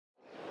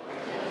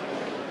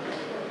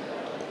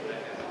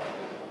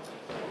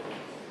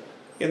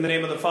In the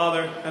name of the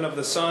Father, and of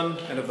the Son,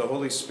 and of the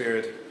Holy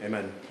Spirit.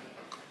 Amen.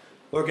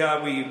 Lord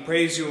God, we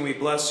praise you and we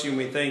bless you and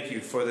we thank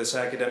you for this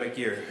academic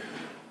year.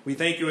 We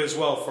thank you as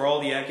well for all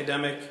the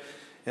academic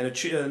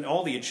and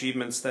all the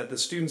achievements that the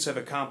students have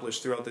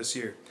accomplished throughout this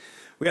year.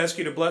 We ask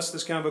you to bless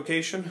this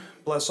convocation,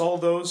 bless all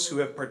those who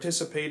have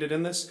participated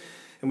in this,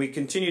 and we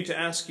continue to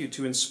ask you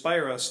to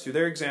inspire us through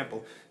their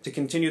example to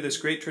continue this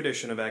great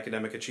tradition of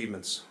academic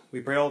achievements. We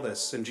pray all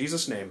this in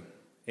Jesus' name.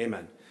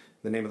 Amen.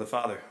 In the name of the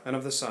Father, and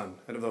of the Son,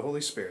 and of the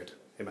Holy Spirit.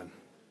 Amen.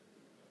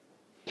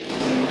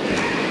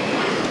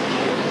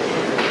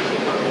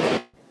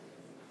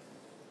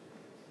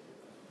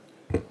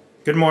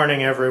 Good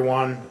morning,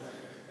 everyone.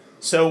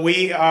 So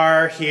we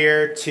are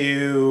here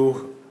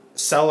to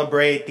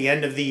celebrate the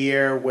end of the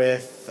year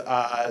with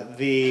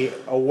the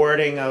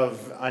awarding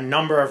of a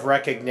number of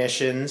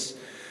recognitions.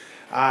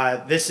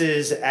 This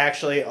is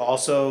actually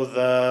also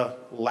the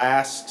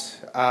last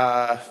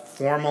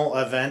formal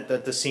event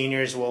that the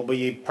seniors will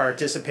be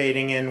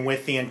participating in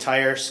with the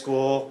entire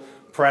school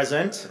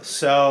present.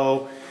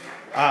 So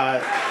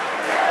I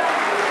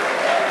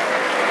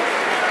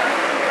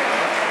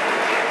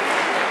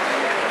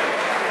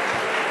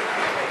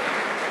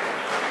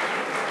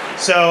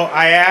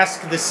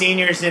ask the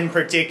seniors in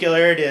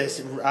particular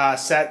to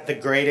set the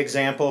great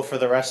example for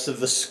the rest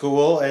of the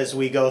school as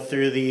we go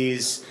through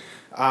these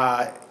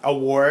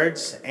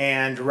awards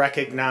and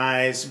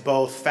recognize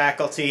both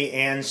faculty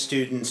and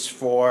students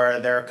for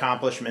their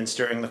accomplishments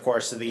during the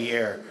course of the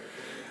year.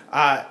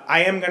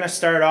 I am going to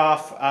start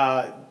off,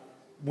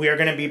 we are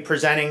going to be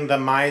presenting the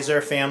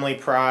Miser Family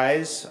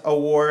Prize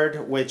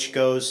Award, which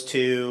goes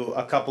to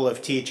a couple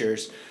of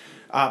teachers.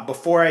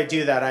 Before I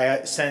do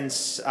that,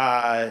 since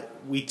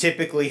we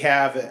typically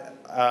have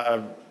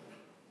a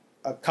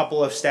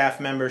couple of staff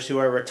members who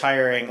are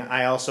retiring,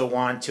 I also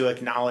want to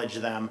acknowledge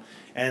them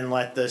and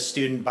let the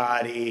student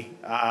body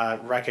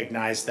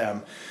recognize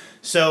them.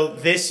 So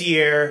this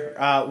year,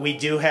 we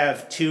do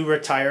have 2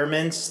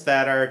 retirements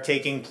that are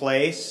taking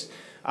place.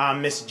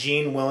 Miss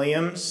Jean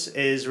Williams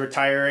is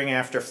retiring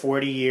after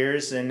 40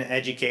 years in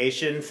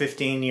education,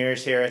 15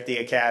 years here at the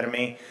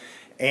Academy.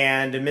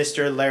 And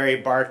Mr. Larry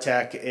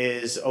Bartek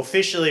is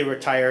officially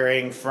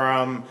retiring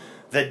from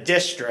the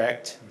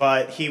district,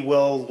 but he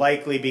will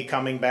likely be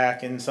coming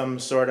back in some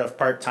sort of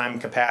part-time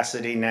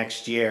capacity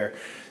next year.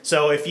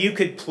 So if you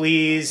could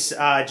please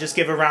just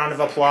give a round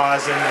of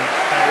applause and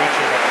each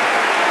of them.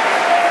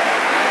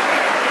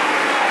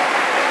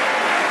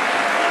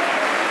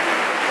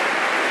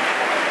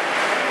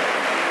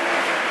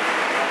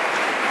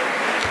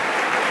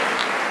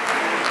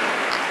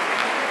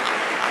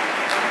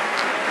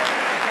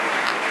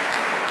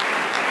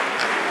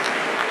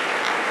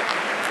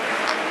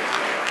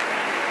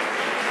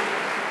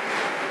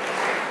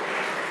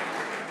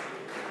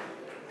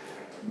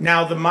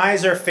 Now, the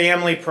Miser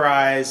Family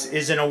Prize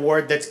is an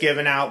award that's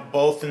given out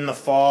both in the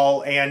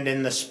fall and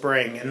in the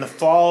spring. In the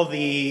fall,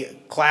 the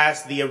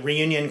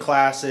reunion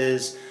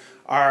classes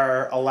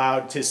are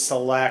allowed to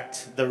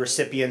select the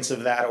recipients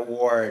of that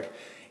award.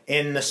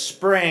 In the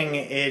spring,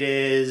 it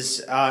is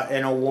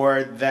an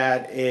award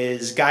that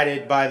is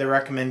guided by the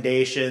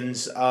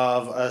recommendations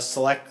of a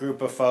select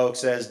group of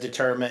folks as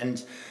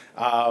determined,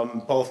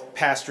 both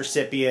past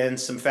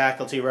recipients, some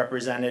faculty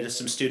representatives,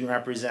 some student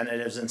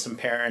representatives, and some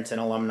parents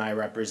and alumni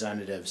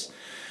representatives.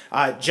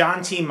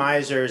 John T.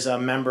 Miser is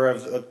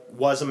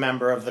was a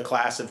member of the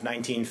class of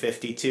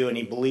 1952, and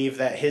he believed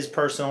that his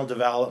personal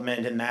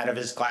development and that of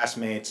his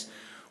classmates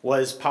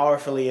was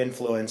powerfully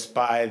influenced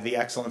by the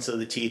excellence of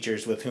the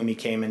teachers with whom he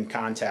came in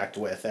contact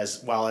with,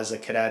 as well as a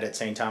cadet at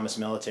St. Thomas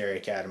Military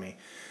Academy.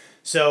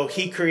 So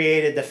he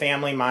created the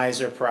Family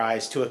Miser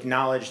Prize to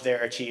acknowledge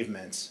their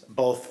achievements,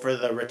 both for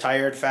the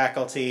retired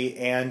faculty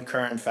and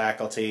current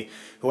faculty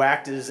who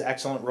act as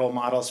excellent role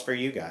models for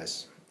you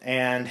guys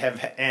and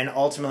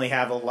ultimately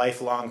have a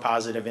lifelong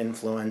positive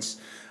influence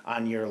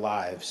on your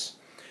lives.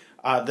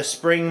 The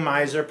Spring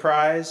Miser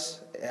Prize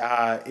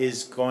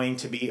is going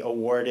to be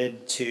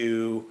awarded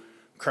to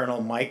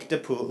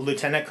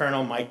Lieutenant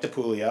Colonel Mike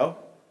DePulio.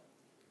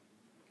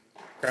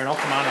 Colonel,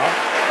 come on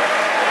up.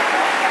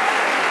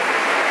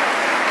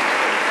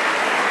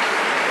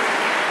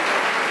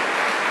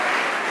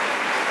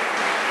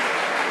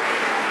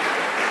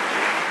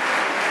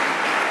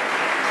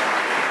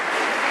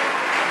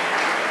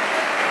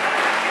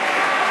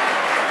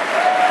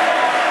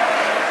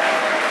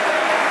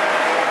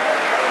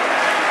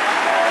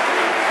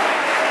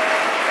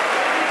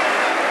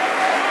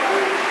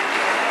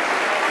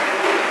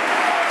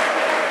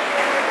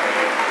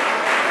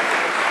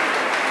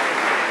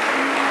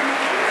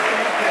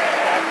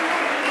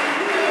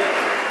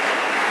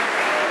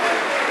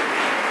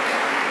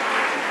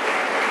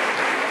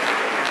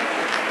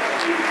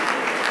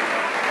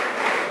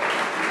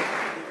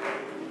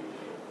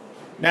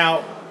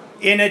 Now,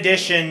 in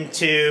addition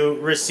to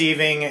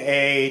receiving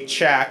a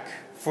check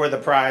for the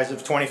prize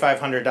of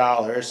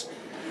 $2,500,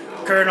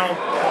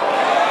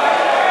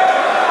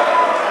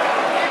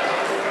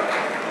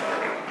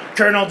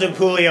 Colonel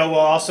DePulio will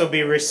also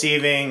be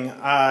receiving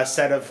a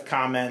set of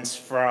comments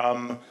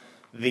from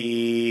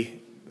the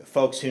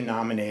folks who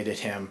nominated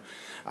him.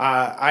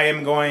 I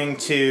am going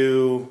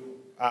to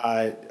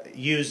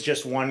use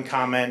just one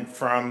comment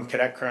from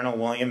Cadet Colonel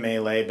William May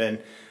Laban,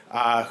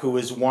 who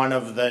was one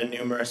of the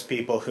numerous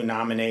people who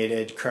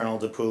nominated Colonel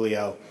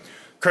DiPulio.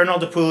 Colonel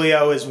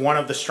DiPulio is one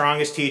of the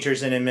strongest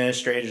teachers and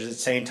administrators at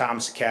St.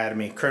 Thomas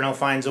Academy. Colonel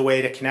finds a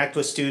way to connect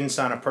with students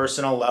on a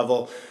personal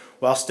level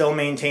while still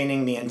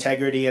maintaining the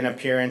integrity and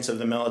appearance of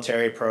the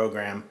military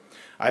program.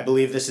 I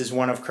believe this is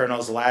one of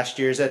Colonel's last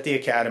years at the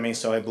Academy,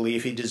 so I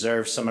believe he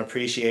deserves some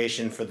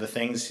appreciation for the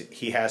things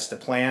he has to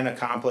plan,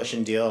 accomplish,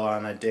 and deal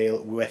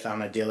with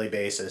on a daily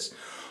basis.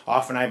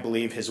 Often I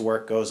believe his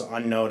work goes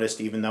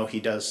unnoticed, even though he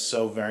does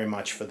so very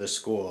much for the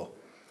school.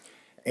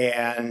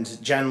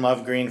 And Jen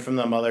Lovegreen from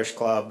the Mothers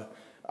Club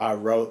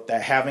wrote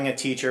that having a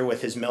teacher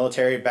with his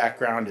military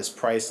background is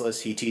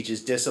priceless. He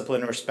teaches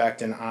discipline,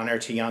 respect, and honor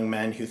to young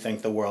men who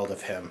think the world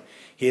of him.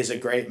 He is a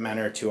great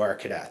mentor to our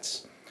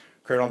cadets.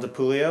 Colonel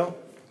DiPulio,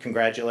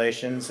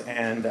 congratulations,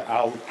 and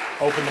I'll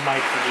open the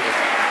mic for you.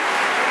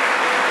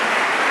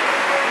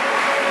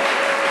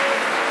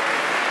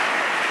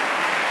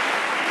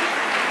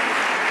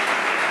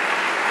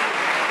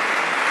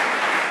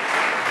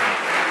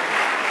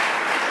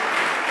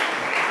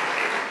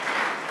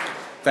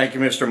 Thank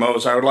you, Mr.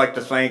 Mose. I would like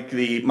to thank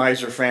the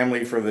Miser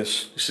family for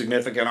this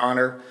significant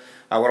honor.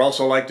 I would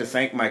also like to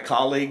thank my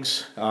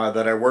colleagues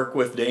that I work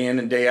with day in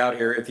and day out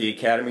here at the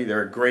Academy.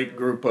 They're a great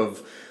group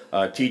of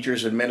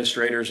teachers,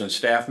 administrators, and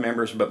staff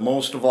members, but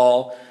most of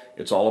all,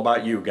 it's all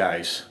about you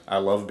guys. I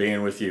love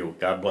being with you.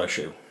 God bless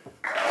you.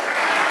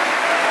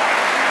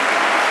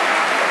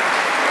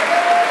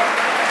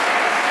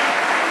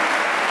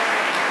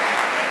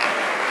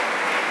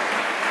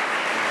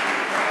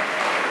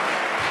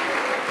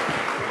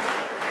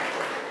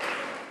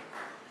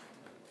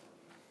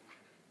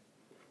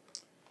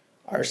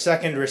 Our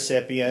second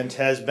recipient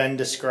has been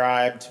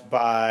described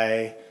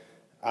by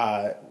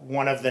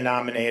one of the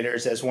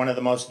nominators as one of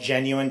the most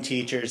genuine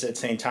teachers at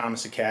St.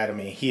 Thomas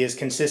Academy. He is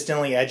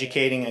consistently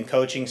educating and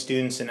coaching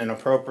students in an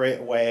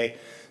appropriate way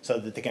so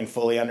that they can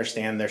fully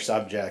understand their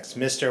subjects.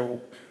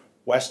 Mr.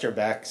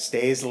 Westerbeck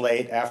stays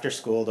late after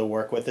school to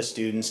work with the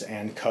students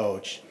and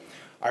coach.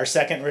 Our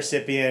second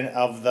recipient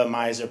of the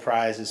Miser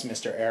Prize is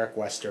Mr. Eric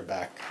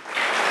Westerbeck.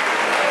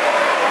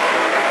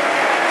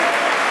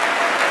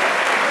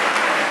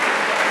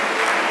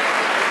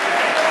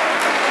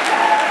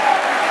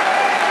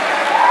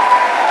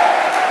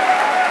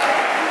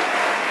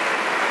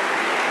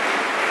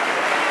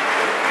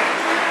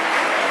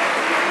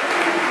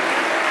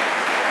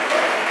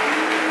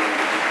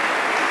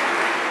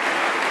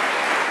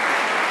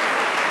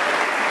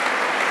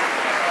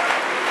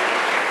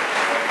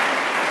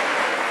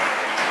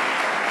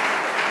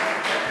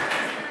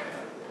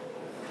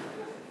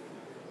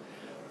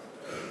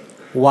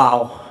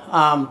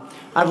 Wow.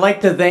 I'd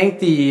like to thank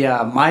the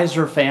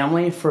Miser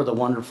family for the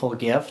wonderful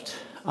gift.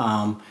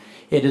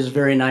 It is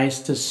very nice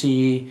to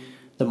see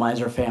the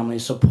Miser family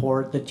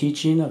support the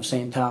teaching of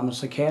St.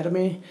 Thomas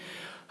Academy.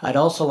 I'd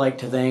also like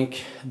to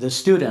thank the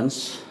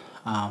students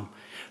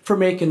for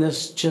making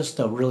this just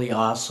a really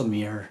awesome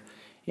year.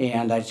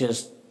 And I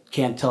just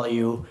can't tell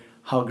you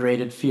how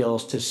great it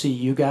feels to see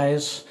you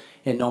guys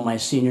and know my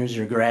seniors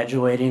are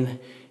graduating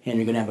and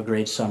you're going to have a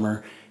great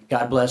summer.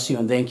 God bless you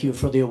and thank you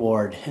for the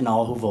award and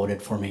all who voted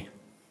for me.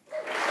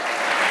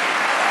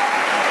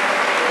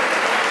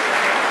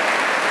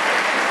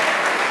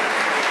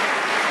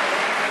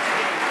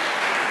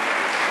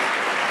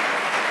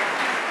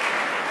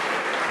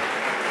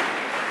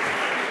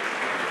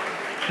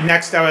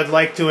 Next, I would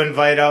like to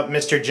invite up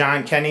Mr.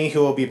 John Kenny,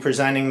 who will be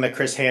presenting the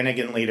Chris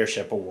Hannigan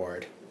Leadership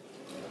Award.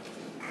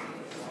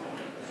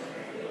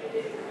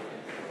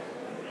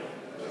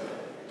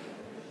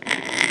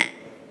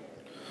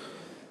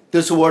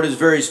 This award is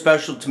very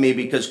special to me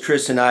because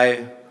Chris and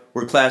I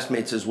were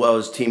classmates as well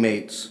as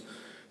teammates.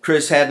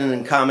 Chris had an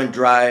uncommon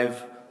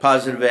drive,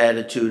 positive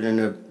attitude,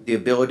 and the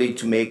ability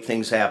to make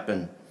things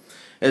happen.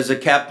 As the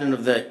captain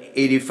of the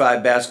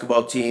 '85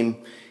 basketball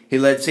team, he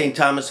led St.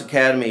 Thomas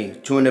Academy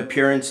to an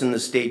appearance in the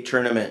state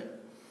tournament.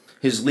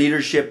 His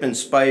leadership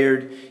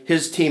inspired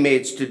his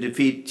teammates to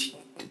defeat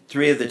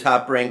 3 of the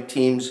top-ranked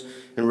teams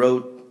en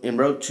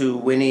route to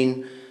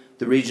winning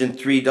the Region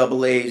 3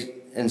 AA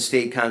and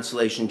state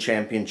consolation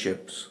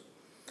championships.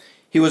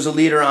 He was a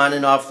leader on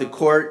and off the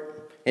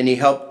court, and he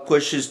helped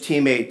push his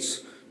teammates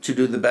to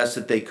do the best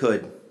that they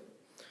could.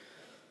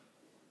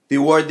 The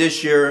award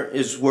this year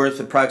is worth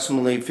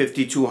approximately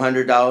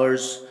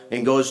 $5,200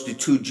 and goes to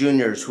 2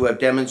 juniors who have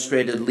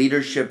demonstrated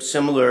leadership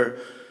similar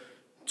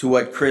to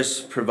what Chris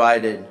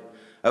provided.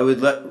 I would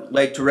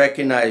like to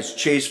recognize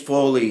Chase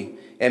Foley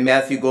and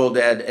Matthew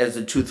Goldad as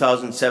the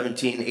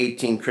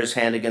 2017-18 Chris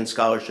Hannigan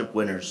Scholarship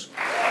winners.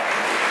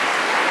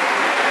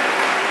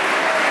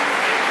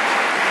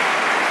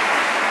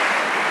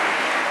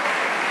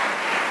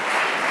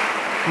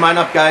 Come on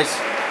up, guys.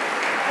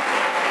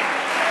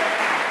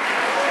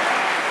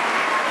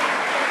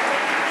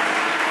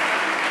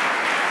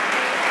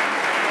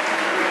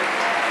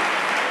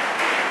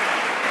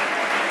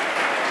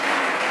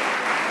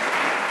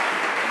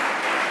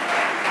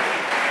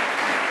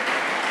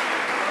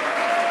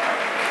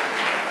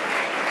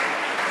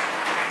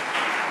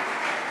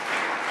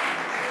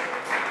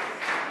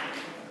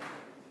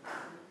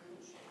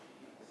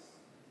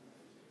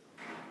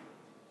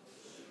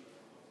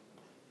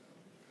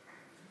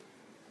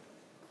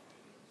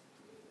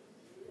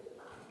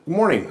 Good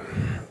morning.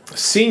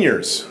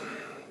 Seniors,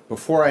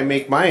 before I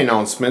make my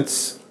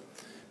announcements,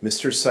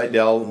 Mr.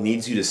 Seidel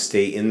needs you to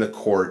stay in the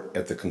court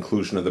at the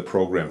conclusion of the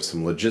program.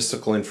 Some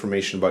logistical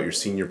information about your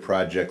senior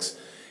projects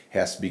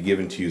has to be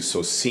given to you.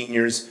 So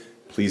seniors,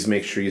 please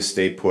make sure you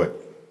stay put.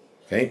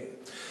 Okay?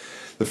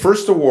 The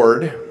first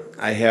award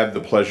I have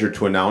the pleasure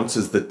to announce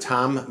is the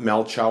Tom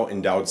Melchow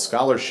Endowed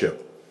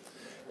Scholarship.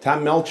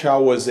 Tom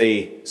Melchow was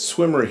a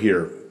swimmer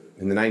here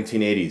in the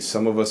 1980s.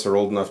 Some of us are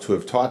old enough to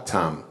have taught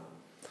Tom.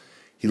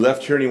 He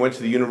left here and he went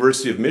to the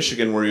University of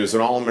Michigan where he was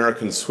an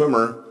All-American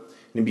swimmer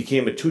and he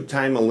became a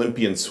two-time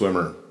Olympian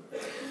swimmer.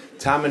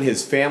 Tom and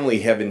his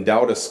family have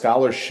endowed a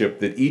scholarship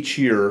that each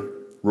year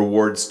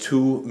rewards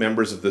 2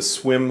 members of the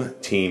swim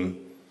team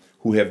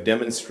who have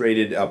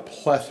demonstrated a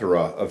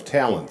plethora of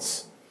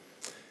talents.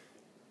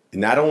 It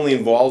not only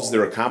involves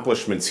their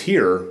accomplishments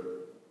here,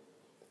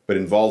 but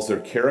involves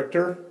their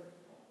character,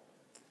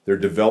 their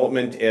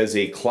development as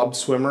a club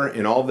swimmer,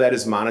 and all of that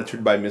is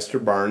monitored by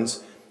Mr.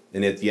 Barnes,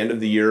 and at the end of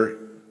the year,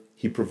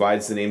 he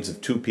provides the names of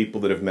 2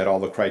 people that have met all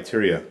the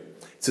criteria.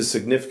 It's a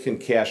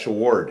significant cash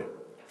award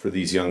for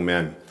these young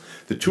men.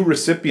 The 2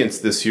 recipients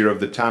this year of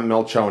the Tom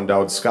Melchow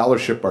Endowed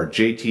Scholarship are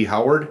J.T.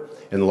 Howard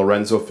and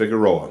Lorenzo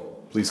Figueroa.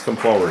 Please come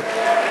forward.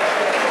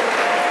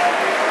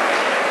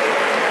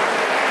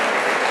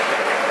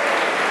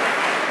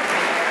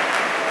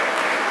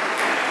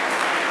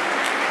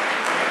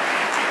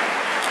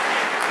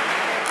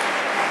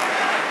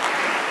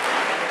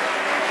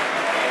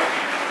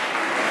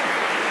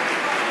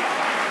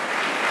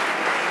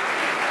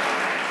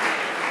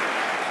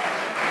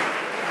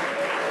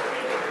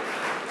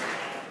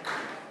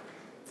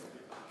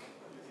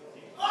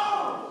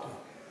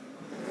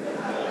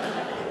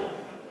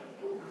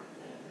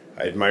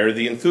 I admire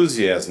the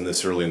enthusiasm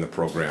this early in the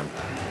program.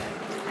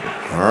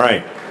 All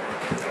right.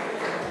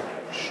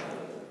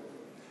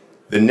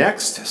 The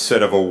next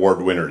set of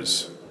award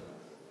winners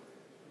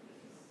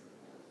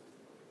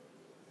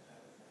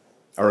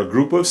are a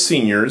group of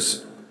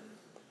seniors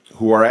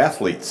who are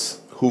athletes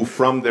who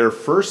from their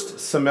first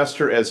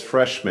semester as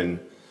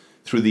freshmen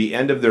through the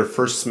end of their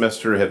first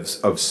semester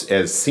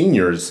as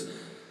seniors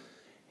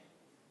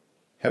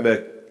have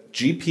a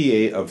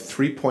GPA of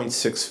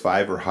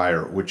 3.65 or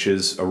higher, which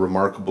is a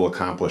remarkable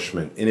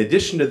accomplishment. In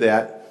addition to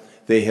that,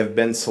 they have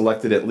been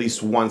selected at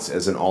least once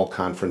as an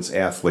all-conference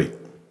athlete.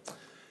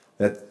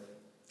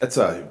 That's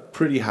a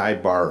pretty high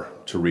bar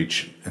to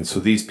reach, and so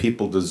these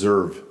people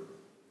deserve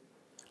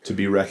to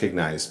be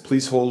recognized.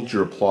 Please hold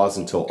your applause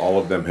until all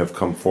of them have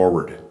come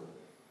forward.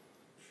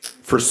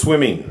 For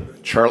swimming,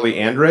 Charlie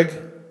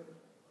Andreg.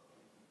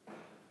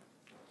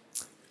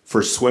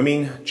 For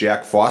swimming,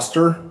 Jack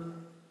Foster.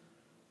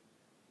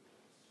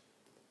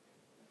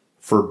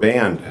 For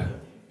band,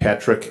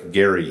 Patrick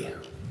Gary.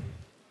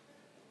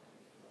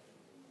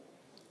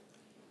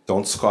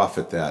 Don't scoff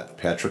at that.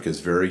 Patrick is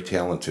very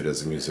talented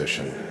as a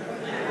musician.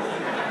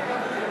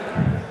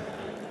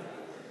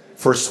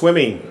 For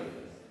swimming,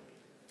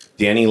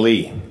 Danny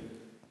Lee.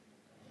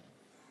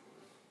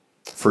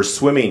 For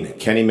swimming,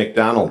 Kenny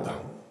McDonald.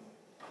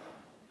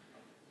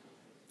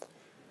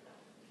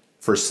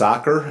 For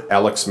soccer,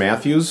 Alex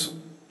Matthews.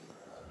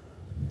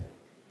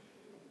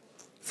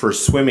 For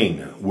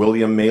swimming,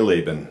 William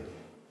Maylaben.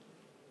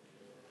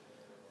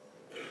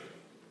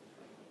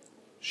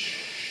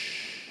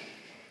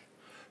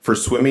 For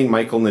swimming,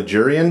 Michael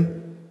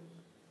Nigerian.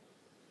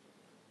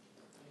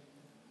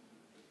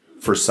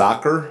 For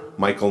soccer,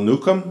 Michael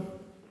Newcomb.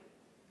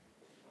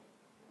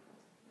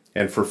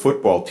 And for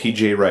football,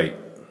 TJ Wright.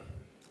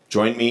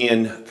 Join me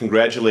in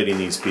congratulating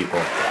these people.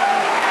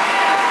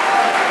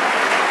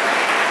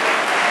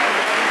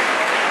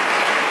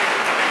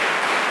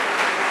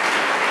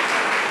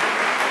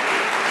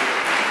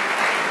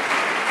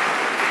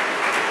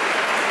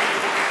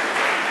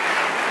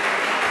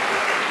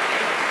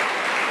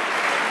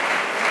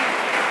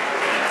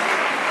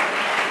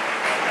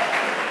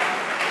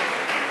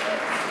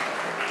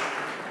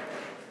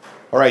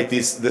 All right,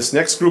 this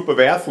next group of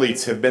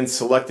athletes have been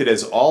selected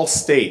as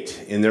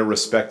all-state in their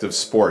respective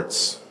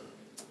sports.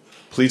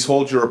 Please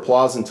hold your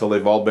applause until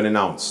they've all been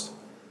announced.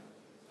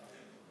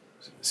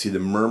 See, the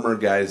murmur,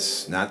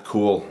 guys, not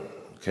cool,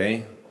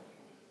 okay?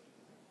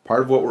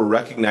 Part of what we're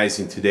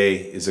recognizing today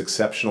is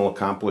exceptional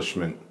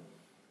accomplishment.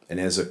 And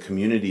as a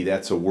community,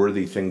 that's a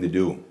worthy thing to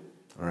do,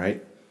 all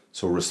right?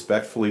 So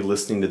respectfully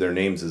listening to their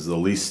names is the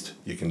least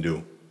you can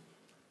do.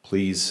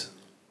 Please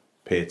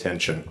pay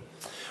attention.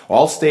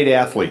 All-state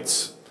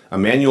athletes,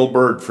 Emmanuel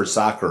Bird for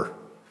soccer.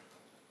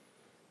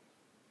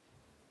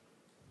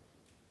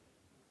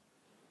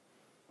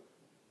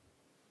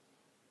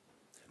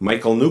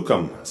 Michael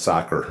Newcomb,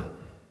 soccer.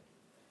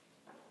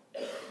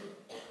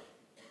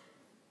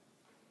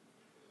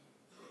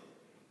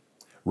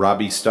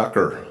 Robbie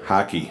Stucker,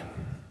 hockey.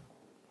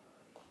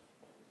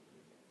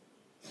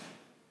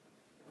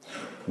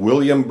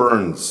 William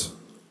Burns,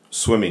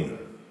 swimming.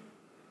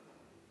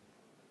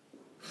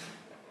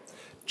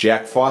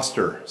 Jack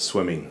Foster,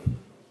 swimming.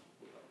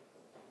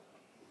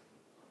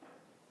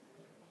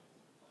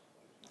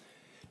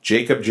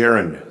 Jacob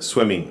Jaron,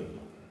 swimming.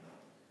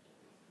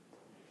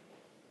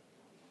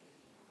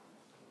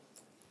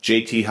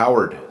 J.T.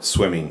 Howard,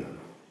 swimming.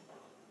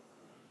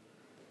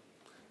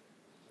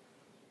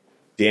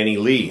 Danny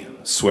Lee,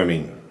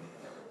 swimming.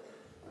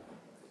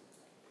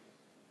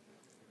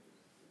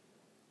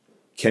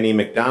 Kenny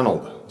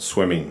McDonald,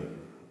 swimming.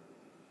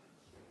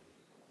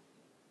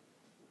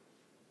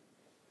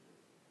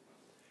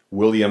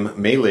 William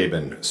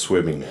Mayleben,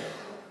 swimming.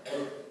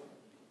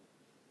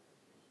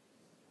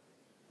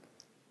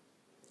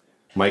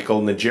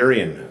 Michael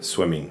Nigerian,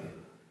 swimming.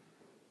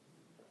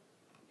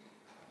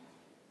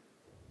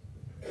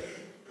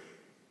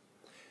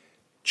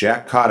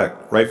 Jack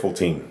Kotick, rifle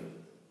team.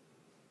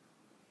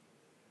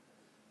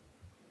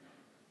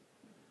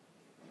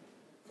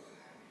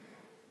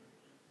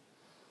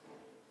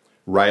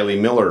 Riley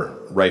Miller,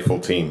 rifle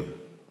team.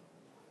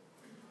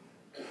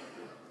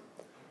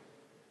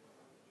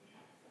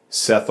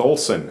 Seth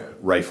Olson,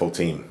 rifle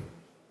team.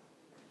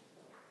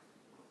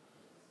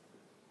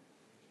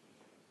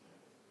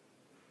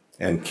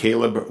 And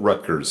Caleb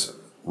Rutgers,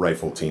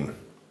 rifle team.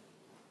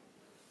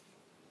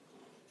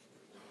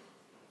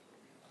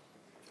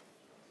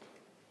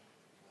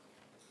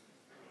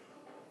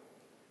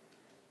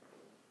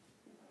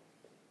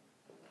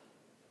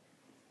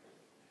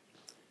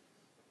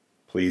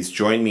 Please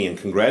join me in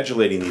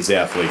congratulating these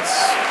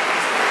athletes.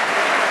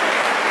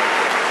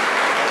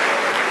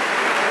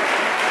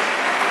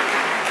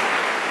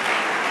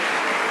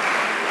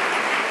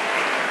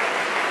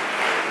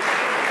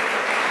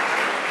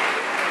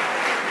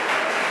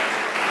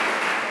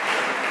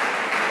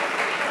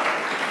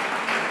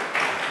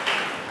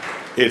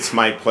 It's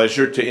my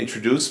pleasure to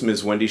introduce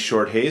Ms. Wendy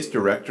Short-Hayes,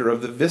 Director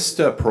of the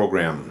VISTA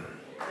program.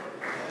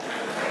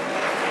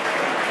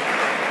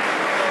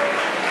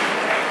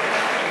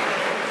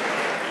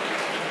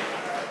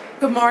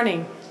 Good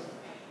morning.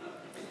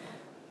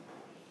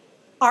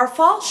 Our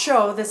fall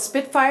show, the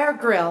Spitfire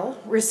Grill,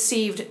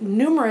 received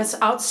numerous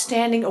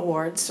outstanding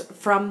awards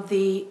from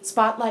the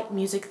Spotlight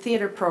Music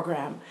Theater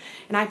program.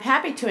 And I'm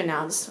happy to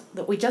announce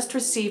that we just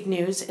received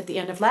news at the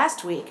end of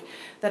last week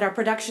that our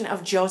production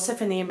of Joseph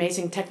and the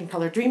Amazing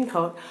Technicolor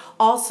Dreamcoat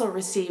also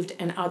received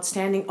an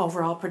Outstanding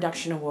Overall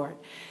Production Award.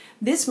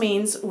 This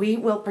means we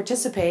will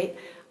participate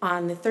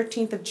on the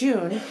 13th of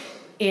June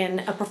in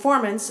a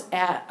performance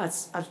at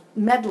a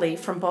medley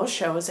from both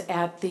shows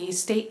at the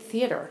State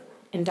Theater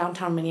in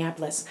downtown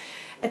Minneapolis.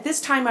 At this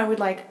time, I would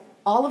like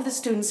all of the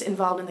students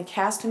involved in the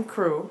cast and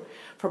crew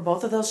for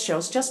both of those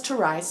shows just to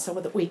rise so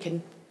that we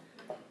can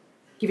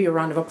give you a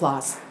round of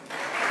applause.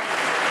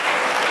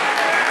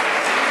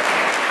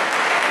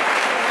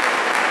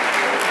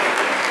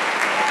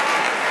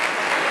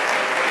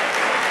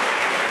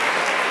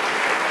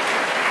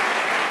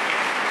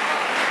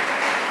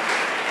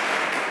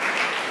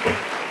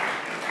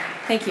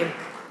 Thank you.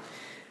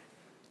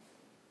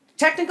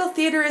 Technical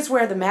theater is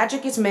where the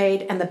magic is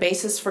made and the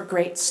basis for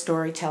great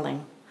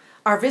storytelling.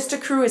 Our VISTA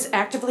crew is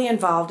actively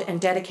involved and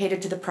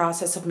dedicated to the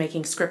process of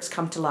making scripts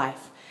come to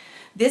life.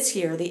 This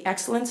year, the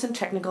Excellence in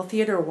Technical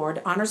Theater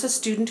Award honors a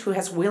student who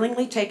has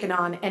willingly taken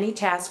on any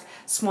task,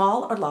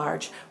 small or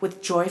large,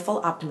 with joyful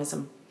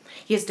optimism.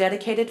 He is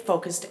dedicated,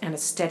 focused, and a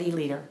steady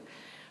leader.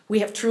 We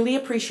have truly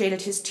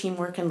appreciated his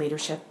teamwork and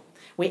leadership.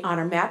 We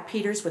honor Matt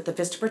Peters with the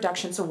VISTA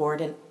Productions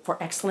Award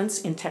for Excellence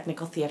in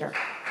Technical Theater.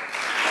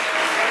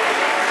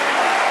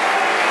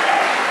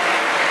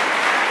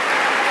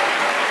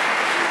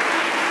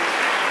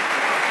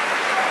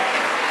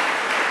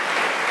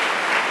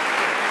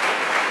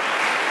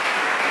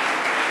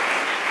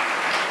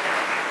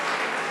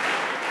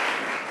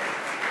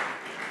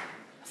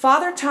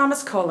 Father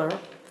Thomas Kohler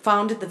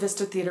founded the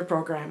VISTA Theater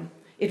program.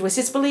 It was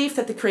his belief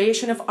that the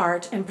creation of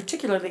art, and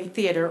particularly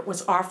theater,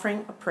 was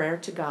offering a prayer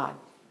to God.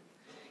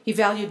 He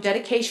valued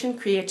dedication,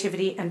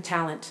 creativity, and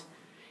talent.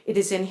 It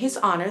is in his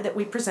honor that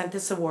we present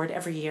this award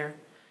every year.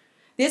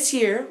 This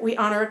year, we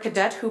honor a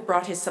cadet who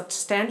brought his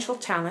substantial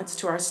talents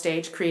to our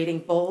stage, creating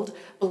bold,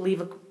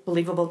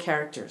 believable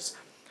characters.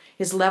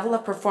 His level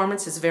of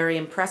performance is very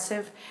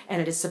impressive, and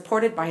it is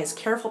supported by his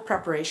careful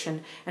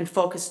preparation and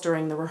focus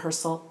during the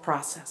rehearsal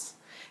process.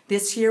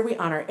 This year, we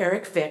honor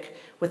Eric Vick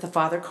with the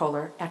Father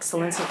Kohler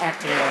Excellence in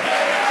Acting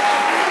Award.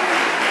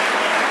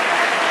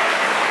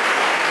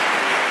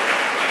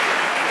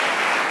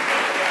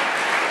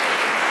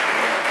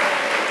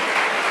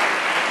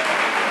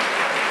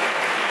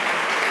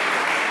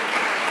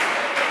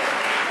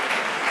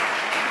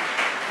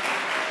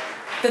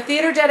 The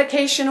Theater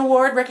Dedication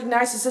Award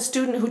recognizes a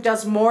student who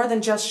does more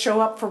than just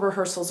show up for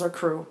rehearsals or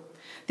crew.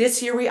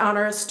 This year we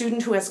honor a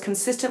student who has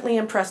consistently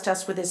impressed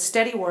us with his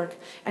steady work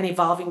and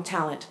evolving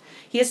talent.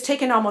 He has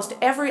taken almost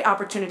every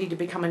opportunity to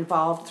become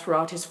involved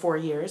throughout his 4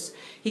 years.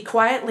 He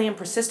quietly and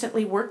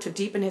persistently worked to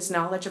deepen his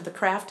knowledge of the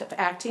craft of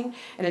acting,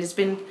 and it has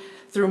been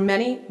through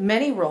many,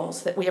 many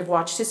roles that we have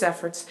watched his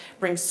efforts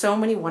bring so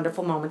many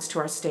wonderful moments to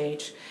our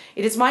stage.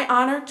 It is my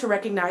honor to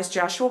recognize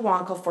Joshua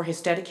Wankel for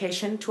his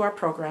dedication to our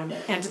program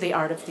and to the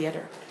art of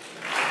theater.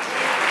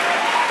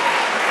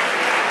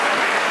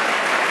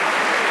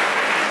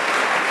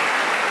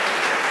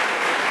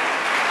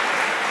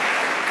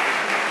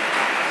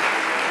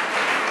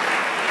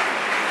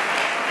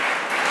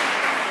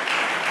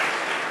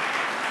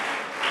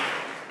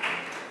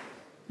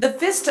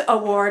 Vista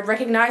Award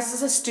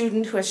recognizes a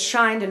student who has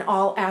shined in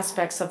all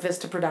aspects of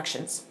Vista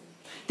Productions.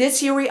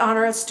 This year we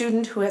honor a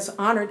student who has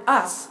honored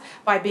us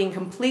by being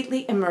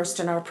completely immersed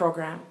in our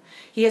program.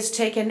 He has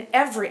taken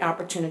every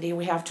opportunity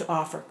we have to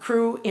offer: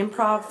 crew,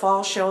 improv,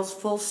 fall shows,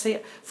 full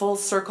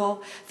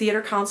circle,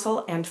 theater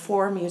council, and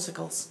 4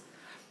 musicals.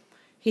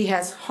 He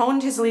has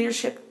honed his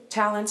leadership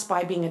talents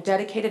by being a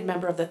dedicated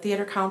member of the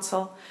theater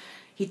council.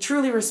 He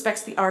truly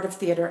respects the art of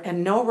theater,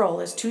 and no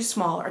role is too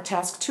small or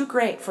task too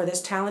great for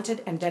this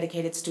talented and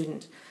dedicated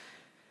student.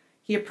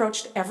 He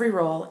approached every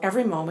role,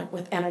 every moment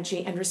with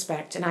energy and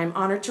respect, and I'm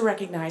honored to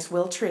recognize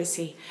Will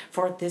Tracy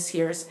for this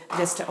year's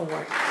Vista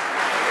Award.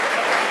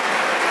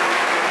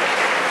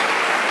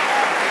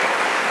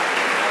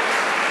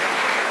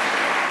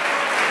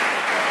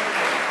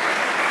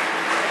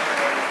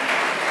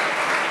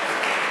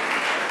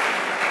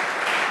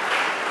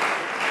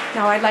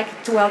 Now I'd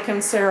like to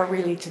welcome Sarah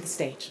Reilly to the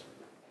stage.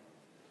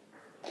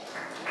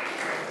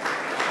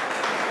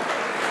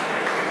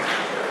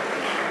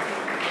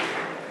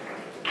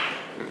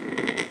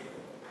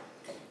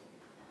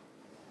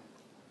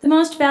 The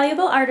Most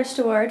Valuable Artist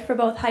Award for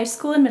both high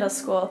school and middle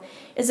school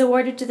is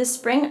awarded to the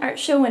Spring Art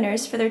Show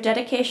winners for their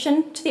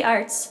dedication to the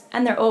arts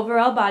and their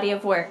overall body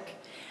of work.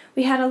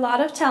 We had a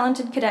lot of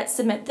talented cadets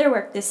submit their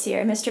work this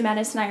year. Mr.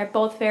 Mattis and I are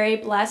both very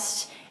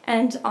blessed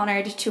and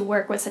honored to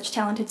work with such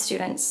talented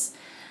students.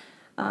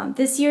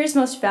 This year's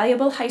Most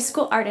Valuable High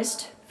School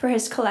Artist for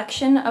his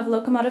collection of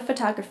locomotive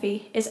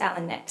photography is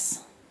Alan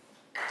Nix.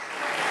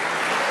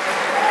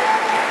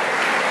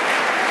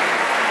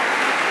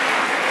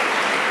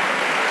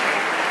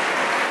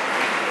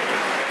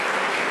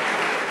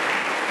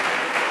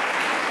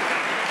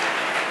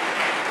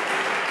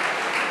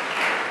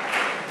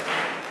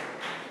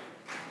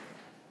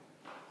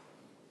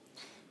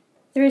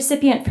 The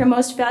recipient for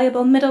Most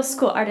Valuable Middle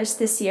School Artist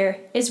this year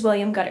is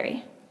William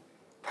Guttery.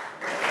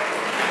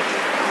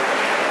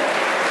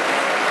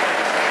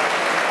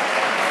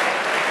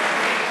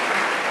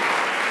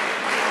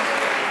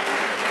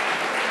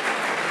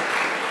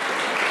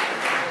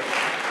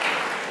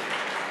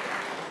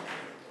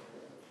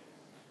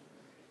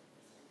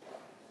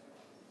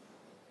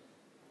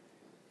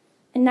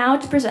 And now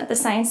to present the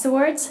Science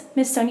Awards,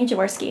 Ms. Sonia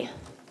Jaworski.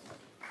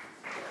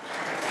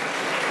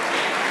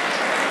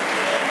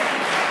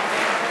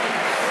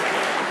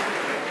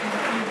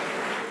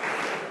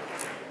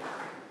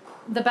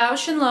 The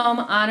Bausch & Lomb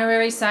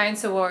Honorary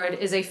Science Award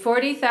is a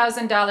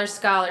 $40,000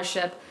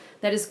 scholarship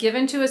that is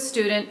given to a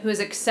student who is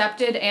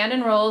accepted and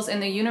enrolls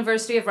in the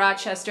University of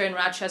Rochester in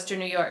Rochester,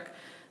 New York.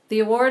 The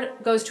award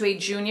goes to a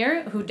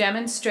junior who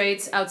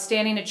demonstrates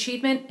outstanding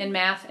achievement in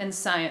math and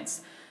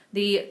science.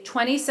 The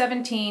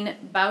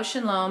 2017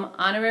 Bausch & Lomb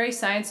Honorary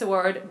Science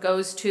Award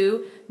goes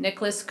to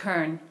Nicholas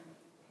Kern.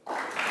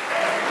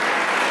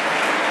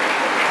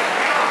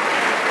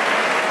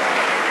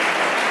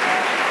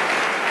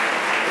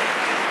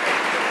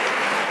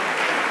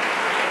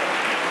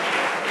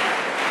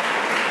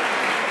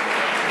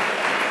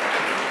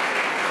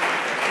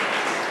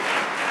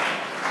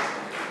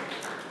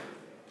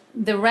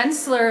 The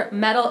Rensselaer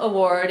Medal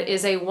Award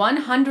is a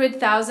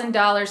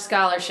 $100,000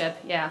 scholarship,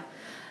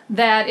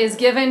 that is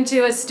given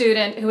to a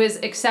student who is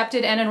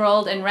accepted and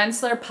enrolled in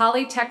Rensselaer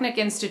Polytechnic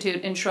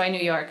Institute in Troy, New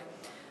York.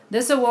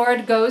 This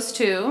award goes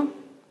to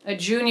a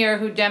junior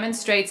who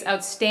demonstrates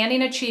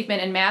outstanding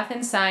achievement in math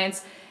and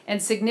science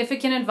and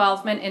significant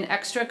involvement in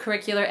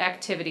extracurricular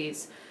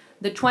activities.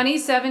 The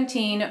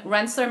 2017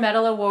 Rensselaer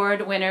Medal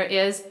Award winner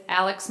is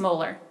Alex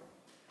Moeller.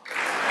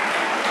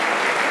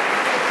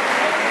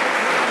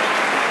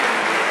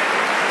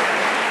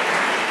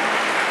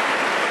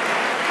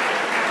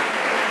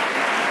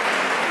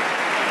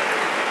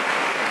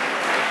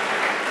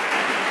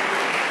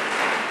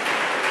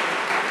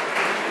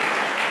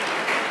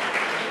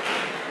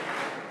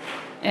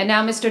 And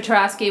now Mr.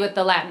 Tarosky with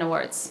the Latin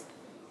Awards.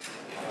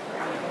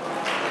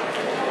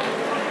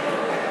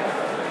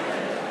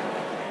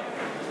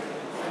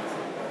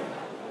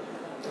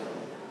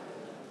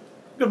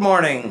 Good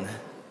morning.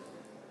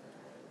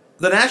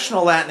 The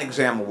National Latin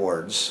Exam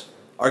Awards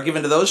are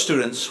given to those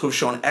students who have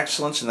shown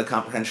excellence in the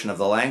comprehension of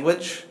the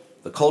language,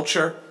 the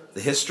culture,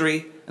 the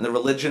history, and the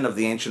religion of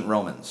the ancient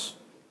Romans.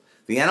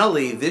 The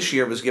NLE this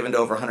year was given to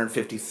over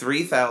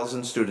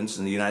 153,000 students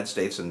in the United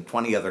States and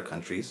 20 other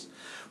countries.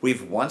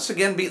 We've once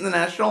again beaten the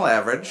national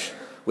average,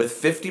 with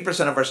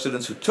 50% of our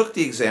students who took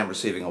the exam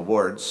receiving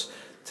awards.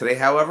 Today,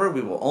 however,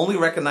 we will only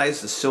recognize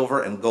the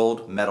silver and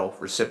gold medal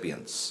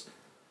recipients.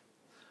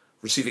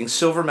 Receiving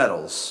silver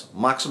medals,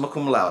 maxima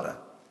cum laude,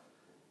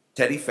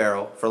 Teddy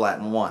Farrell for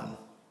Latin 1,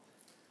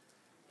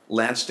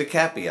 Lance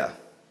DeCapia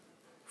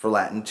for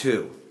Latin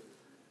 2,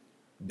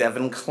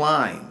 Devin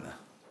Klein,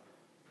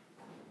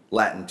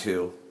 Latin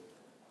 2,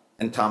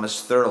 and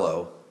Thomas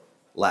Thurlow,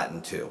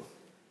 Latin 2.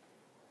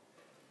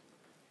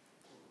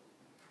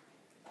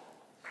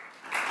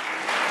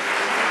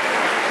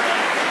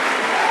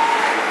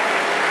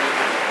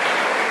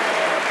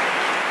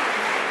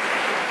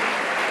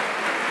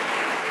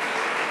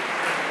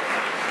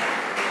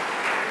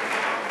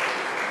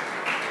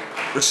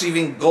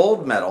 Receiving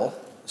gold medal,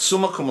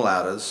 Summa cum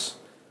laudes,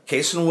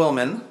 Kason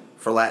Willman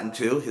for Latin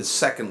 2, his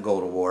second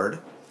gold award.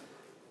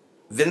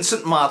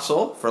 Vincent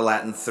Motzel for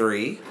Latin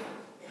 3.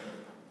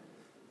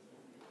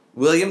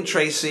 William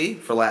Tracy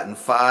for Latin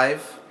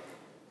 5.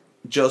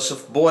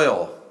 Joseph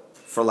Boyle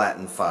for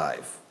Latin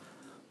 5.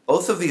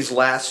 Both of these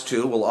last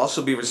two will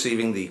also be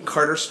receiving the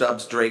Carter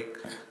Stubbs Drake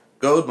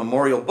Goad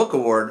Memorial Book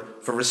Award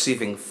for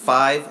receiving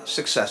 5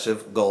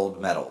 successive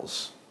gold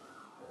medals.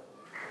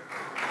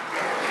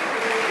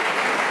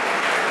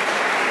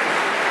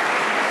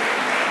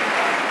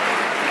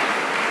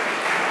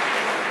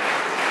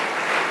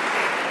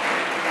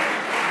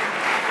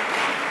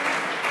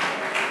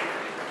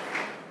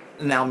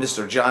 Now,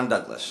 Mr. John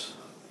Douglas.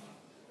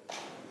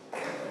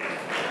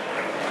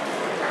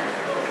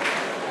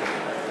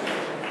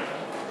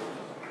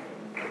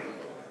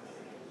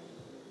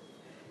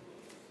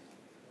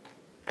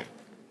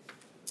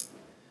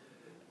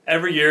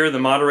 Every year, the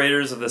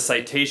moderators of the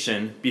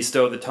citation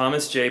bestow the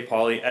Thomas J.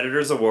 Pauley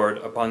Editor's Award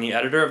upon the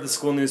editor of the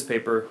school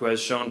newspaper who has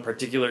shown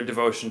particular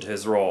devotion to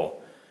his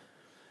role.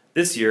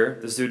 This year,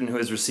 the student who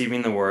is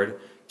receiving the award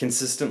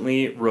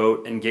consistently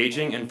wrote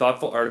engaging and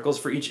thoughtful articles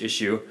for each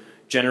issue,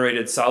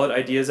 generated solid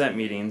ideas at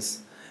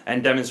meetings,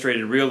 and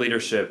demonstrated real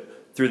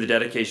leadership through the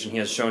dedication he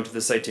has shown to the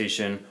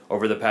citation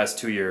over the past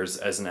 2 years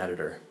as an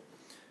editor.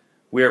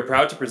 We are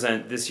proud to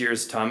present this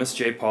year's Thomas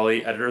J.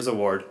 Pauley Editor's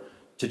Award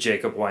to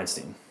Jacob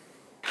Weinstein.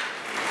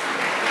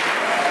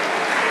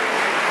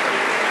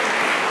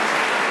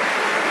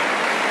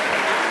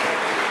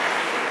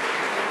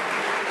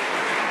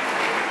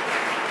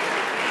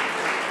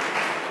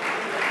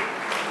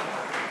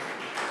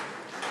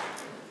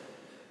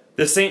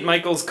 The St.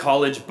 Michael's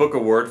College Book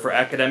Award for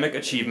Academic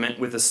Achievement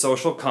with a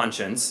Social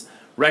Conscience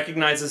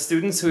recognizes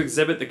students who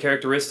exhibit the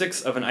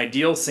characteristics of an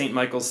ideal St.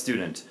 Michael's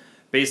student,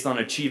 based on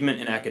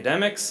achievement in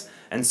academics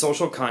and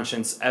social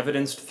conscience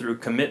evidenced through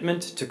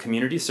commitment to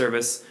community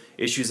service,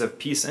 issues of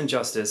peace and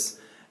justice,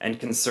 and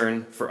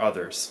concern for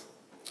others.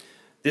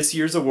 This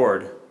year's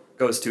award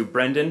goes to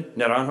Brendan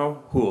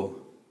Naranjo Houle.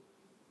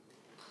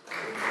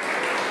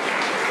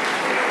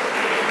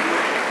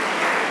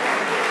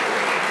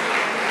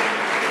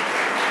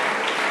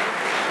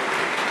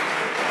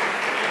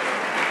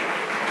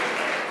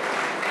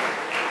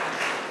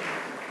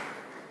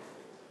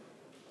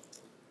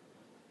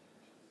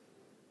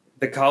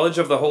 The College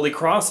of the Holy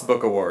Cross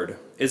Book Award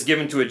is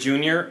given to a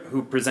junior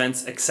who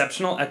presents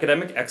exceptional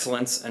academic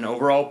excellence and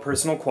overall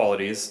personal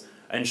qualities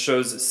and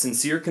shows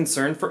sincere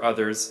concern for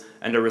others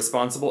and a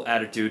responsible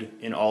attitude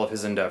in all of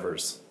his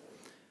endeavors.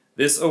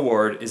 This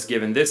award is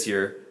given this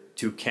year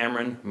to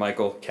Cameron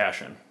Michael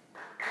Cashin.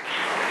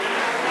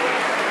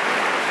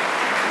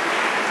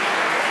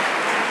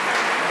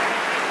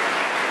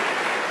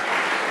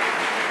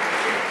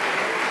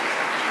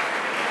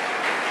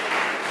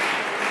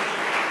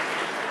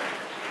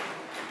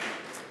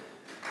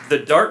 The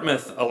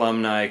Dartmouth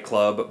Alumni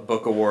Club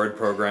Book Award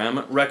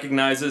program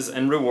recognizes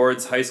and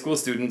rewards high school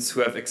students who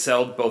have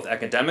excelled both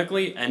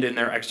academically and in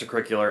their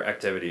extracurricular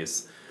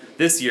activities.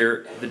 This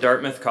year, the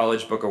Dartmouth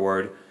College Book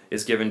Award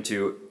is given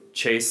to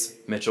Chase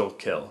Mitchell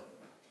Kill.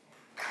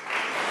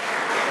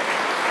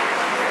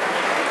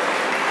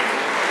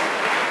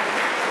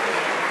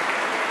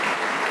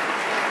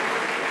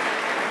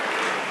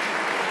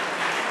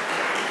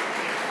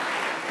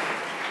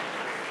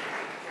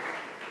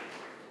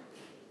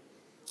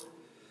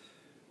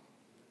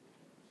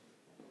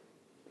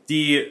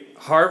 The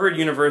Harvard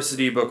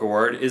University Book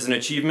Award is an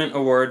achievement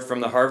award from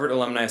the Harvard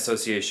Alumni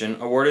Association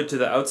awarded to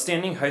the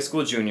outstanding high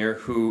school junior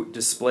who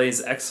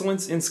displays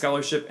excellence in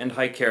scholarship and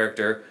high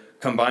character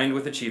combined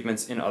with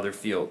achievements in other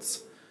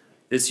fields.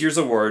 This year's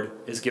award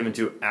is given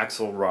to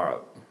Axel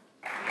Rarup.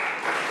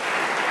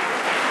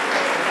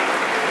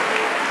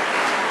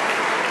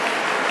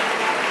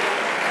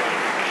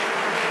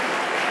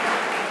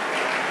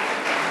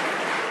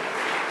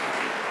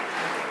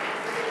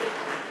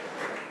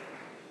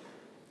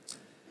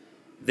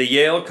 The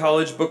Yale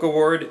College Book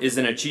Award is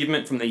an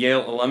achievement from the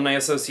Yale Alumni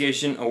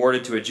Association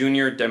awarded to a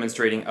junior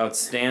demonstrating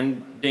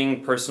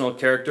outstanding personal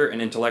character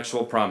and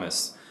intellectual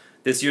promise.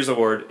 This year's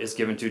award is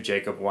given to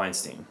Jacob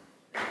Weinstein.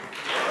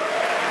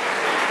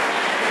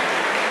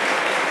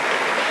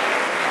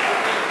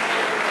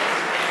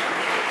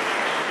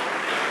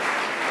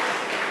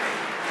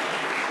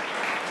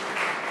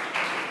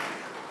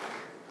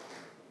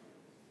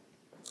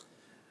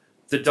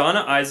 The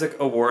Donna Isaac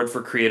Award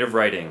for Creative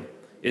Writing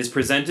is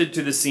presented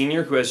to the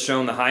senior who has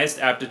shown the highest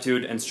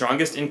aptitude and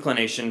strongest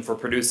inclination for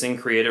producing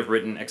creative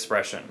written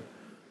expression.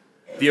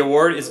 The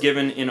award is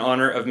given in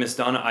honor of Miss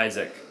Donna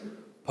Isaac,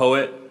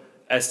 poet,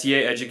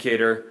 STA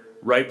educator,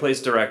 Right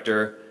Place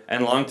director,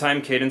 and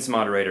longtime Cadence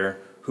moderator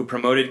who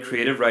promoted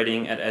creative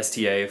writing at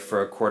STA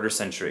for a quarter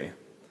century.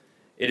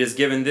 It is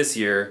given this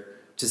year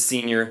to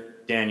senior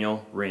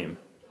Daniel Ream.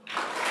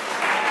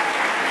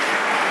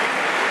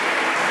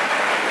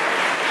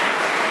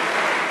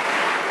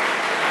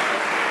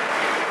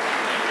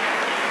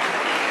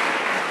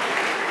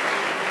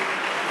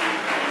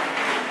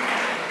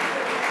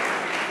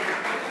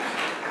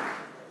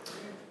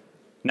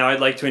 Now I'd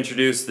like to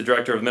introduce the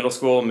Director of Middle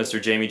School, Mr.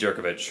 Jamie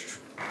Jerkovich.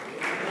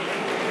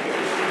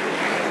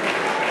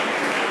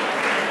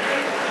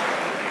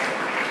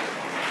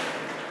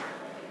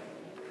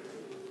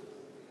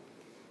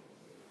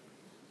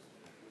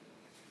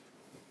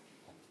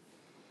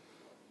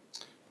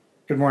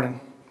 Good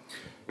morning.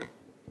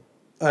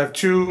 I have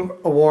 2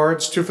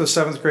 awards, 2 for the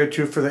 7th grade,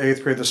 2 for the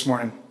 8th grade this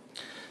morning.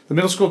 The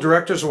Middle School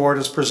Director's Award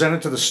is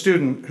presented to the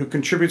student who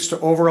contributes to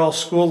overall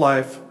school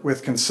life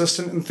with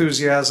consistent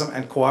enthusiasm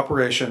and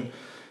cooperation,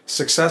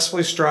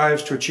 successfully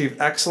strives to achieve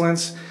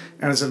excellence,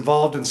 and is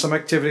involved in some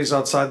activities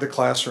outside the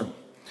classroom.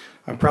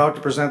 I'm proud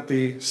to present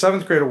the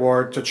 7th grade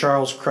award to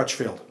Charles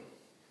Crutchfield.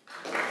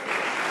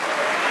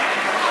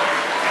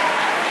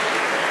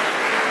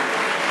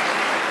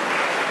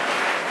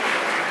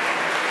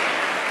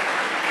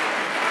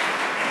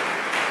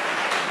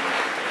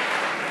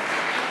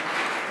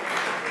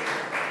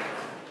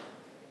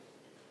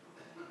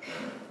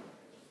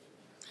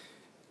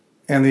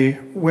 And the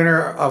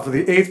winner of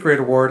the 8th grade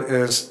award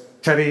is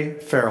Teddy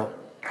Farrell.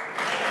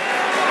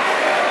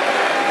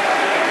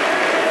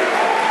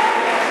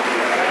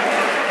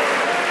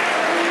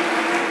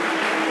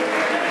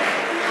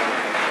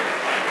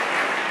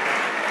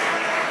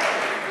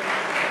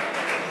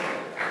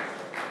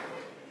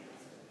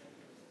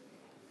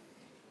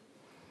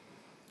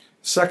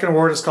 Second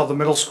award is called the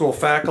Middle School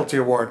Faculty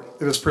Award.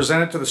 It is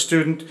presented to the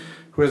student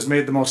who has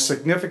made the most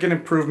significant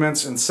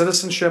improvements in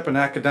citizenship and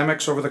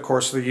academics over the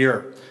course of the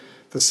year.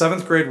 The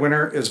 7th grade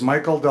winner is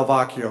Michael Del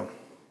Vecchio.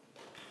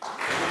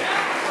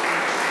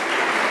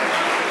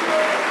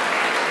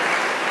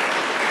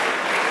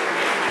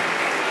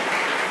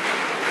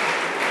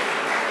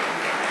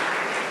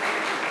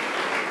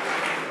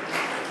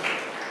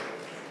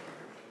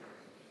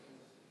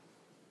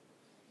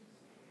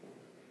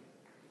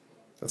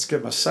 Let's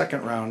give him a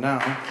second round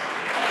now.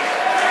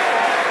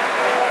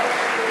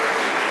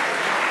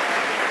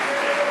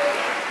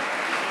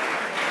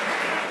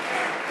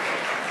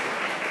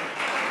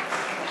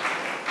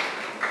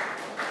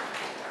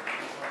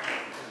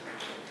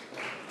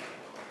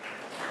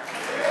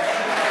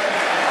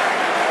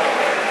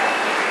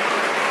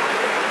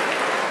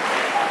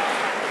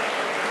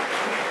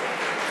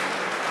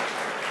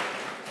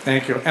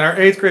 Thank you. And our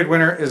 8th grade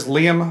winner is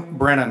Liam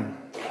Brennan.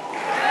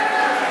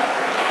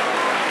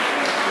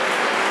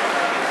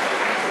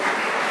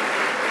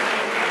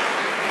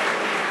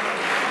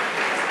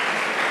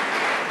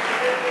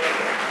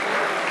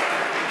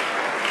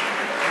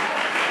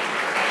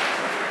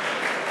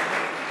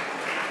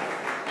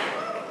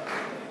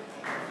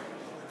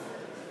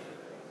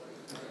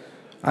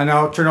 I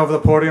now turn over the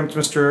podium to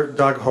Mr.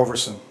 Doug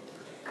Hoverson.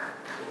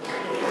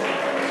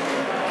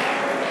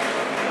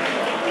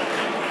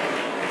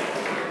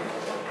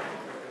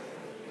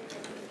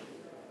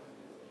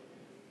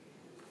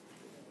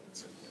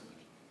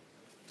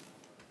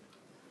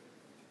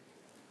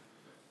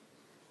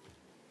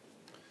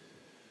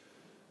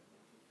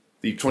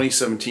 The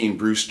 2017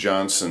 Bruce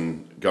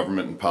Johnson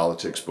Government and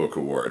Politics Book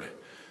Award.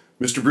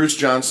 Mr. Bruce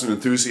Johnson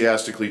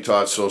enthusiastically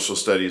taught social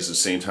studies at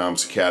St.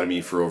 Thomas Academy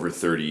for over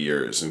 30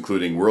 years,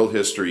 including world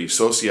history,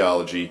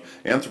 sociology,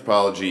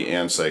 anthropology,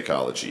 and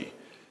psychology.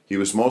 He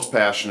was most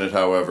passionate,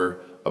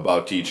 however,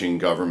 about teaching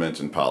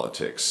government and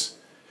politics.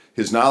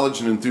 His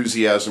knowledge and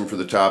enthusiasm for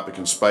the topic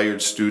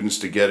inspired students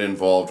to get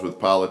involved with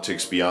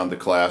politics beyond the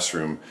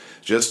classroom,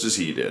 just as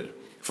he did,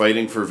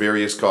 fighting for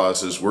various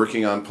causes,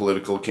 working on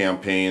political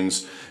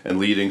campaigns, and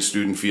leading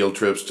student field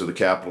trips to the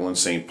Capitol in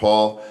St.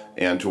 Paul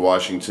and to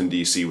Washington,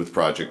 D.C. with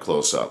Project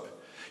Close-Up.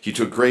 He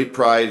took great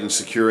pride in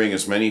securing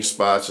as many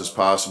spots as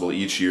possible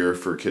each year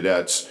for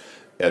cadets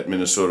at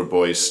Minnesota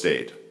Boys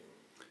State.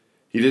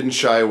 He didn't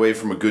shy away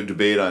from a good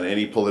debate on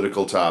any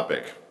political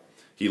topic.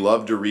 He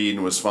loved to read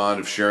and was fond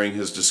of sharing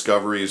his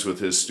discoveries with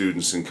his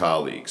students and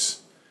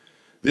colleagues.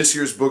 This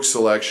year's book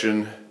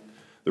selection,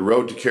 The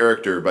Road to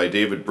Character by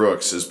David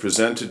Brooks, is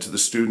presented to the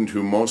student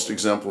who most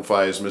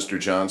exemplifies Mr.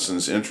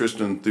 Johnson's interest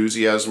and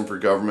enthusiasm for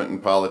government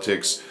and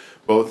politics,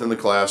 both in the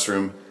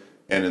classroom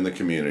and in the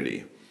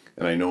community.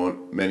 And I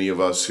know many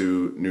of us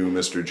who knew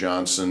Mr.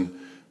 Johnson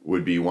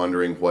would be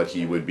wondering what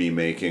he would be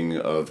making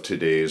of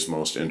today's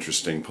most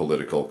interesting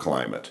political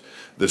climate.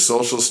 The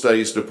Social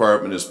Studies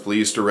Department is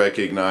pleased to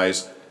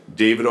recognize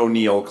David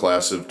O'Neill,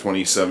 class of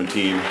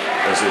 2017,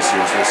 as this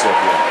year's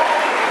recipient.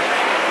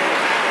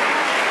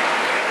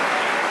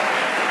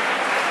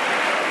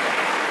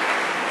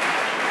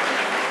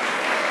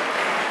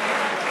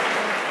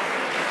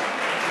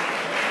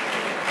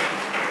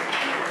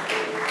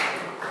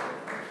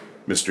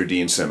 Mr.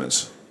 Dean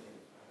Simmons.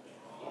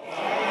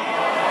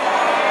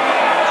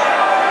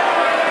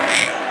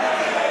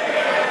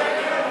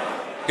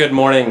 Good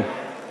morning.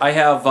 I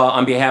have,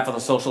 on behalf of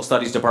the Social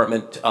Studies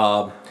Department,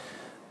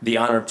 the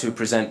honor to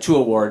present 2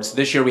 awards.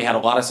 This year we had a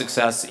lot of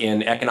success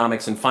in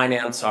economics and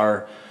finance.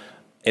 Our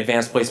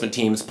advanced placement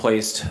teams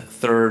placed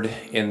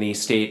 3rd in the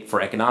state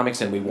for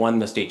economics, and we won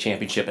the state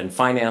championship in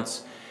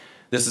finance.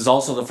 This is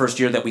also the first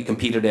year that we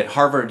competed at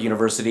Harvard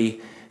University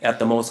at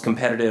the most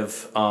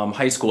competitive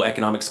high school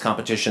economics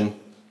competition.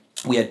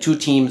 We had 2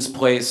 teams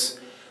place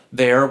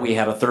There, we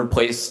had a third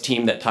place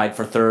team that tied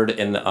for third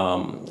and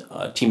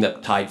a team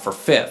that tied for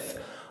fifth.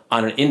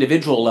 On an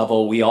individual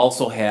level, we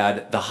also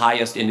had the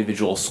highest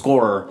individual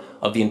scorer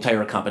of the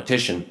entire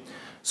competition.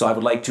 So I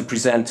would like to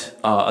present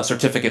a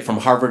certificate from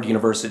Harvard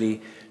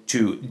University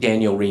to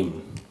Daniel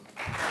Ream.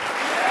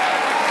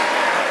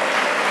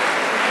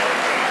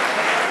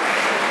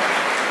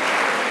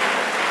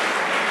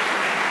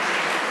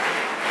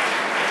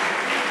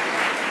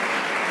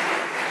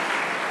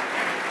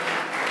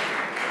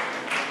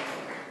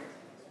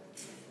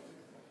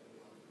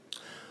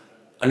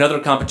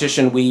 Another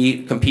competition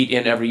we compete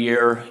in every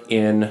year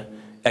in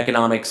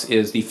economics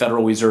is the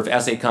Federal Reserve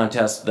Essay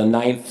Contest. The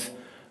 9th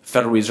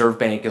Federal Reserve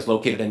Bank is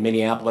located in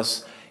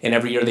Minneapolis, and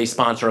every year they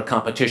sponsor a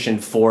competition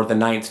for the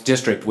 9th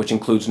District, which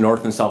includes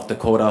North and South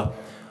Dakota,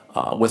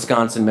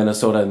 Wisconsin,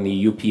 Minnesota, and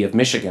the UP of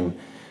Michigan.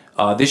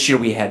 This year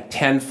we had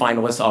 10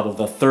 finalists out of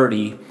the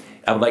 30.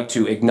 I would like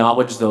to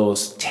acknowledge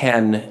those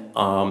 10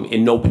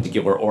 in no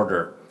particular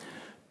order.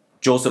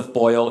 Joseph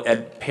Boyle,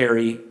 Ed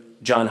Perry,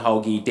 John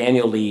Hauge,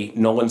 Daniel Lee,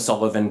 Nolan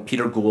Sullivan,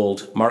 Peter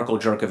Gould, Marco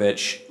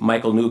Jerkovich,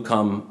 Michael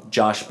Newcomb,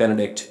 Josh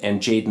Benedict, and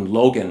Jaden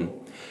Logan.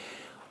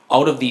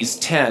 Out of these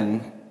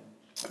 10,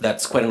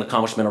 that's quite an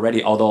accomplishment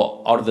already,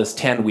 although out of this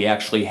 10, we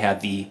actually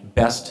had the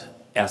best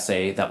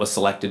essay that was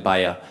selected by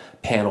a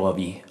panel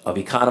of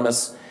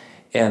economists.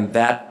 And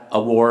that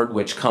award,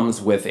 which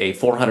comes with a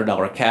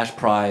 $400 cash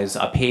prize,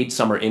 a paid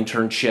summer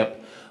internship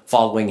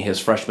following his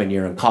freshman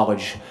year in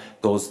college,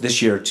 goes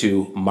this year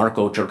to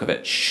Marco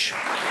Jerkovich.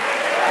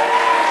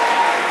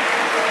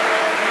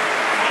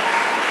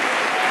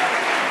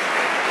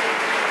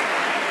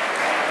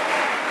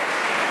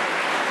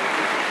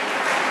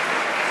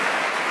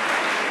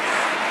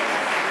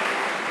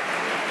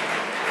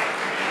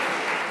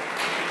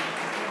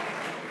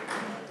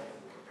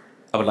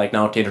 I would like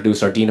now to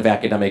introduce our Dean of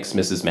Academics,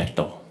 Mrs.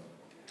 Mechtel.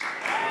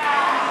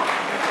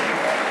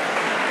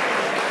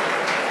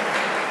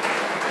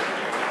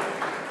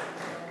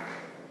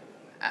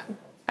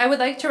 I would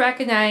like to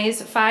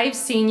recognize 5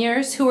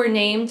 seniors who were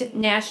named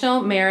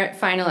National Merit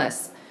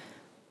Finalists.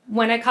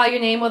 When I call your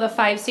name, will the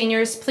 5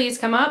 seniors please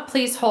come up?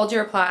 Please hold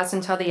your applause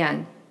until the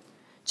end.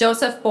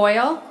 Joseph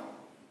Boyle.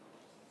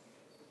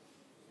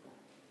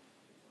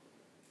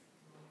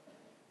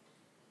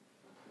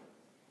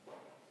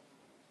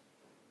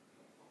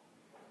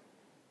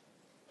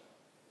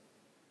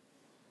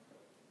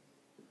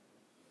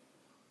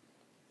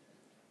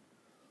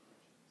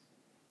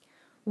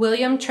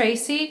 William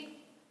Tracy.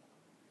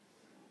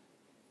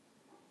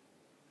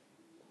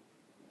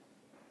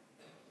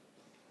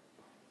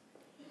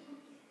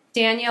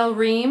 Daniel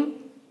Ream.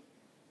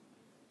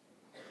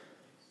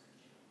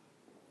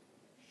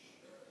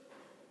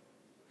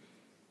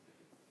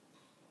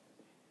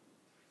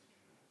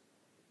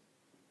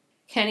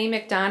 Kenny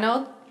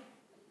McDonald.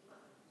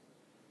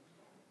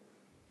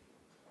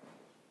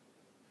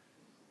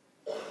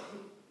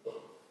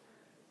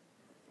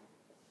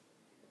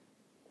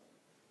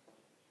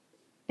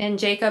 And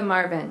Jacob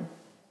Marvin.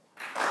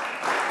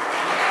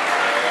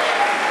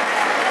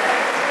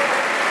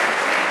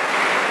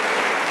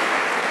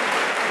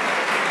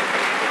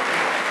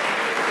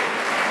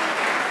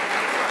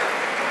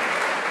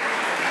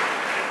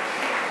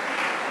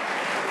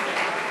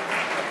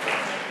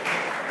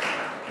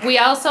 We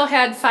also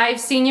had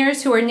 5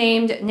 seniors who were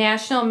named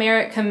National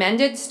Merit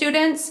Commended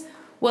Students.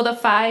 Will the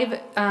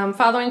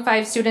following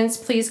 5 students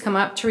please come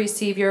up to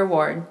receive your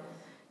award?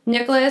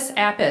 Nicholas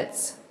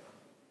Appitz.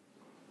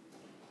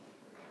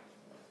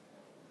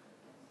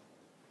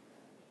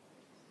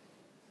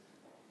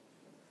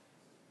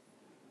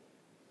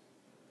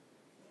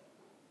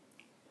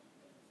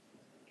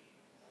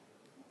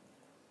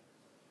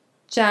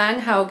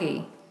 John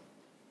Hauge.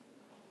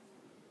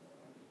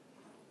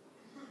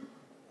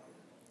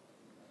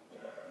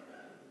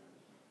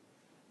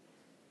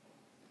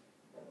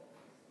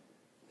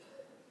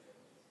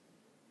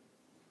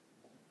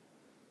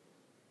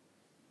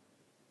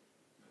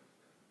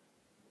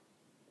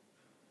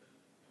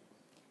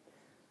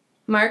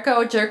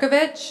 Marco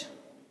Jerkovich.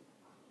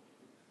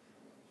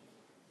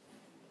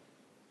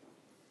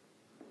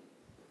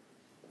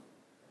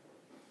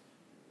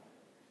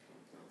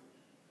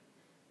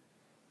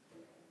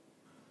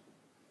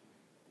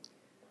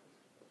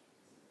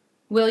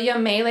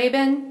 William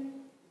Mayleben.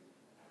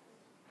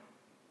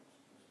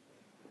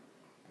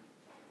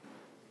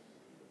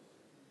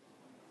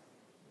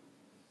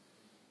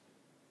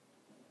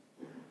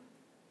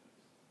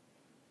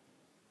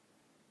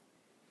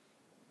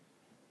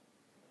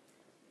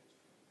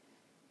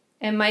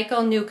 And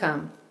Michael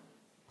Newcomb.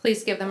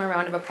 Please give them a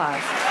round of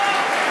applause.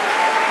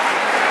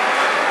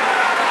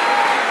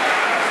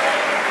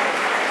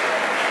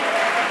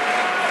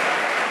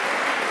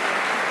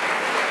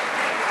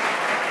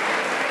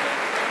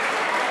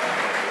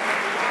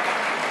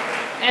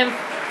 And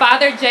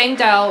Father Jang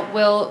Dell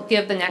will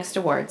give the next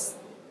awards.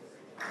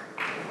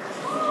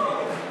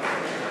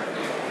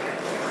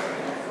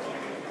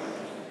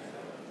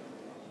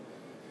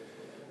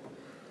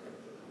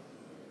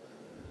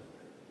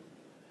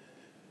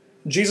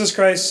 Jesus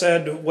Christ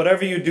said,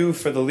 "Whatever you do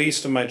for the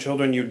least of my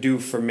children, you do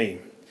for me."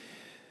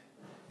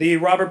 The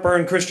Robert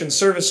Byrne Christian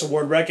Service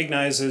Award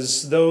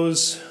recognizes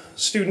those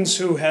students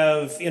who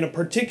have, in a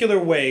particular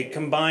way,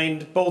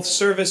 combined both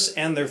service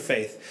and their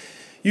faith,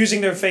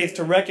 using their faith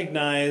to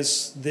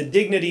recognize the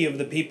dignity of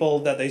the people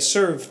that they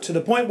serve to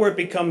the point where it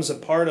becomes a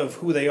part of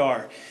who they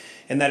are,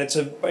 and that it's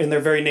in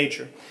their very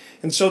nature.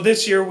 And so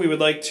this year we would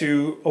like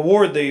to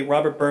award the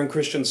Robert Byrne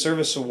Christian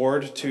Service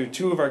Award to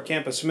two of our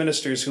campus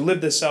ministers who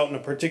lived this out in a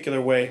particular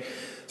way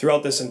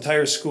throughout this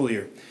entire school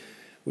year.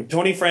 Would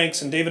Tony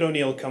Franks and David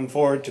O'Neill come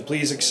forward to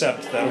please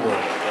accept that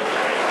award?